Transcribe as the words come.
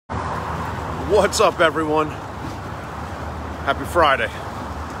What's up, everyone? Happy Friday.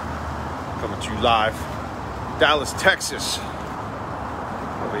 Coming to you live, Dallas, Texas.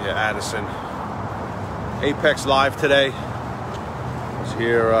 Over here, Addison. Apex Live today. Was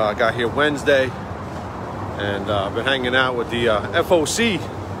here, got here Wednesday, and I've been hanging out with the FOC,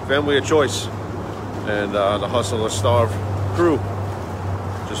 Family of Choice, and the Hustle or Starve crew.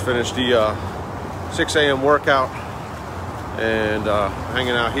 Just finished the 6 a.m. workout, and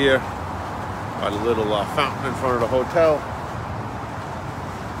hanging out here by the little fountain in front of the hotel,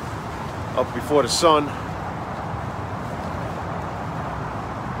 up before the sun.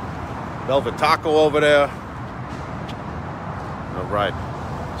 Velvet Taco over there. All right.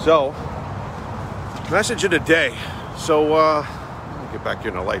 So, message of the day. So, let me get back here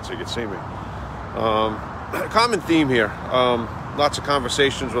in the light so you can see me. Common theme here. Lots of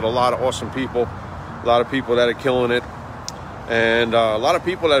conversations with a lot of awesome people. A lot of people that are killing it. And a lot of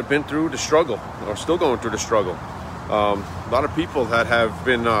people that have been through the struggle, or still going through the struggle. A lot of people that have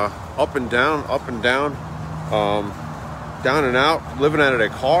been up and down, down and out, living out of their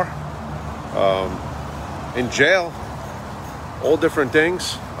car, in jail, all different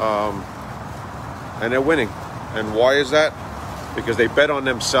things, and they're winning. And why is that? Because they bet on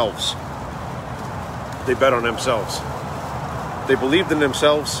themselves. They bet on themselves. They believed in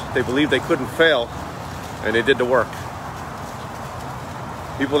themselves. They believed they couldn't fail, and they did the work.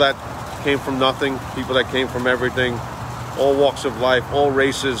 People that came from nothing, people that came from everything, all walks of life, all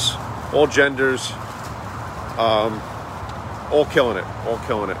races, all genders, all killing it, all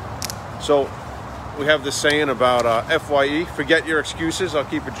killing it. So we have this saying about FYE, forget your excuses. I'll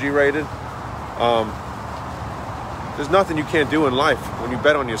keep it G-rated. There's nothing you can't do in life when you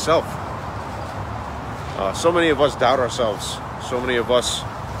bet on yourself. So many of us doubt ourselves. So many of us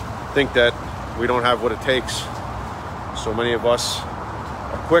think that we don't have what it takes. So many of us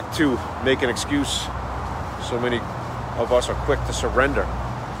are quick to make an excuse. So many of us are quick to surrender.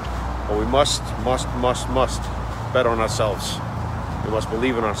 But we must bet on ourselves. We must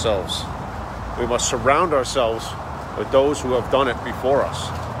believe in ourselves. We must surround ourselves with those who have done it before us,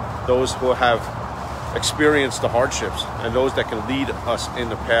 those who have experienced the hardships, and those that can lead us in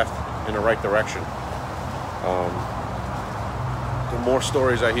the path in the right direction. The more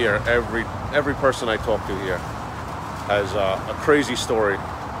stories I hear, every person I talk to here has a crazy story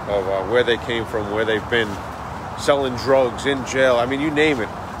of where they came from, where they've been, selling drugs, in jail. I mean, you name it,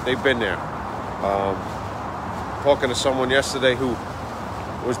 they've been there. Talking to someone yesterday who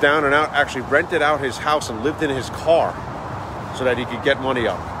was down and out, actually rented out his house and lived in his car so that he could get money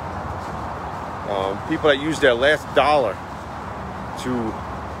up. People that used their last dollar to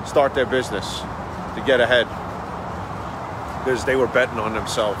start their business, to get ahead, because they were betting on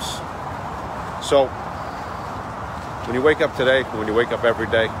themselves. So, when you wake up today, when you wake up every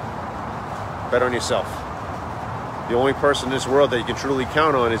day, bet on yourself. The only person in this world that you can truly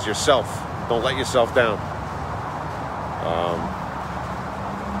count on is yourself. Don't let yourself down.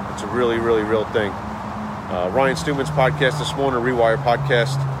 It's a really, really real thing. Ryan Stewman's podcast this morning, Rewire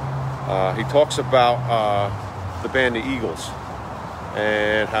podcast, he talks about the band The Eagles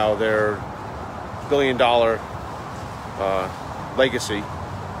and how their billion-dollar legacy,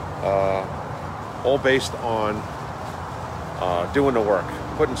 all based on doing the work,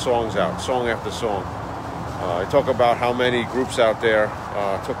 putting songs out, song after song. I talk about how many groups out there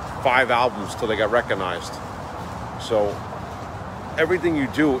took 5 albums till they got recognized. So everything you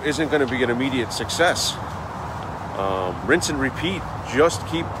do isn't going to be an immediate success. Rinse and repeat. Just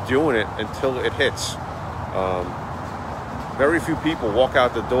keep doing it until it hits. Very few people walk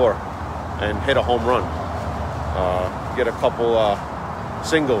out the door and hit a home run. Get a couple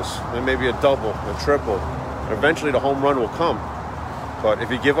singles, then maybe a double, a triple. And eventually the home run will come. But if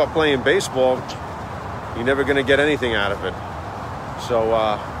you give up playing baseball, you're never going to get anything out of it. So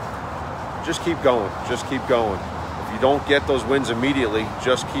just keep going. Just keep going. If you don't get those wins immediately,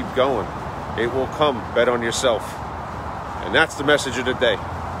 just keep going. It will come. Bet on yourself. And that's the message of the day.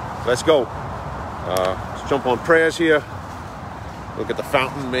 Let's go. Let's jump on prayers here. Look at the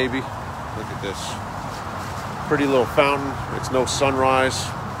fountain, maybe. Look at this pretty little fountain. It's no sunrise,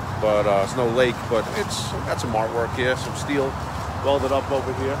 but it's no lake, but it's got some artwork here. Some steel welded up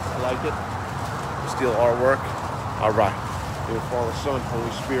over here. I like it. Steel artwork. All right. Dear Father, Son,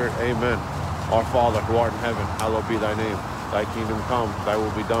 Holy Spirit, amen. Our Father, who art in heaven, hallowed be thy name. Thy kingdom come, thy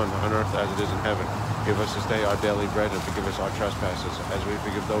will be done on earth as it is in heaven. Give us this day our daily bread, and forgive us our trespasses, as we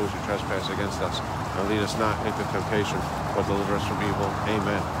forgive those who trespass against us. And lead us not into temptation, but deliver us from evil.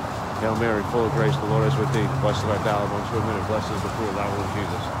 Amen. Hail Mary, full of grace, the Lord is with thee. Blessed art thou amongst women, and blessed is the fruit of thy womb,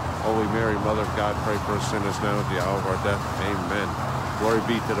 Jesus. Holy Mary, Mother of God, pray for us sinners now at the hour of our death. Amen. Glory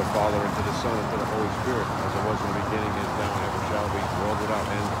be to the Father, and to the Son, and to the Holy Spirit, as it was in the beginning, is now, and ever shall be, world without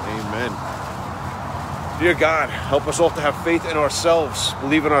end. Amen. Dear God, help us all to have faith in ourselves,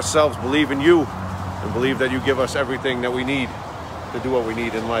 believe in you, and believe that you give us everything that we need to do what we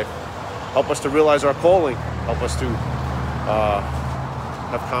need in life. Help us to realize our calling. Help us to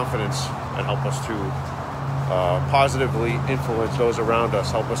have confidence, and help us to positively influence those around us.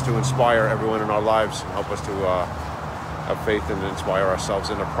 Help us to inspire everyone in our lives. Help us to have faith and inspire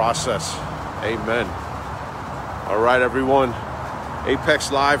ourselves in the process. Amen. All right, everyone.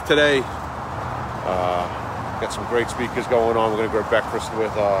 Apex Live today. Got some great speakers going on. We're going to go to breakfast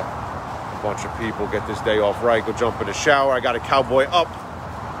with a bunch of people, get this day off right, go jump in the shower. I got a cowboy up.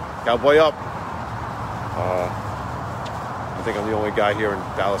 I think I'm the only guy here in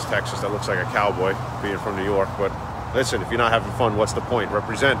Dallas, Texas that looks like a cowboy, being from New York. But listen, if you're not having fun, what's the point?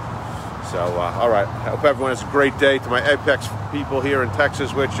 Represent. So, all right. I hope everyone has a great day. To my Apex people here in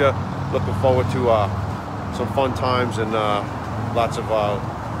Texas with you, looking forward to some fun times and lots of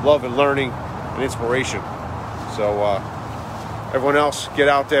love and learning and inspiration. So, everyone else, get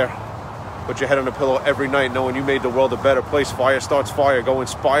out there. Put your head on a pillow every night knowing you made the world a better place. Fire starts fire. Go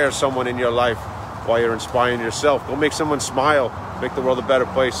inspire someone in your life while you're inspiring yourself. Go make someone smile. Make the world a better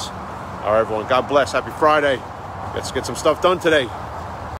place. All right, everyone. God bless. Happy Friday. Let's get some stuff done today.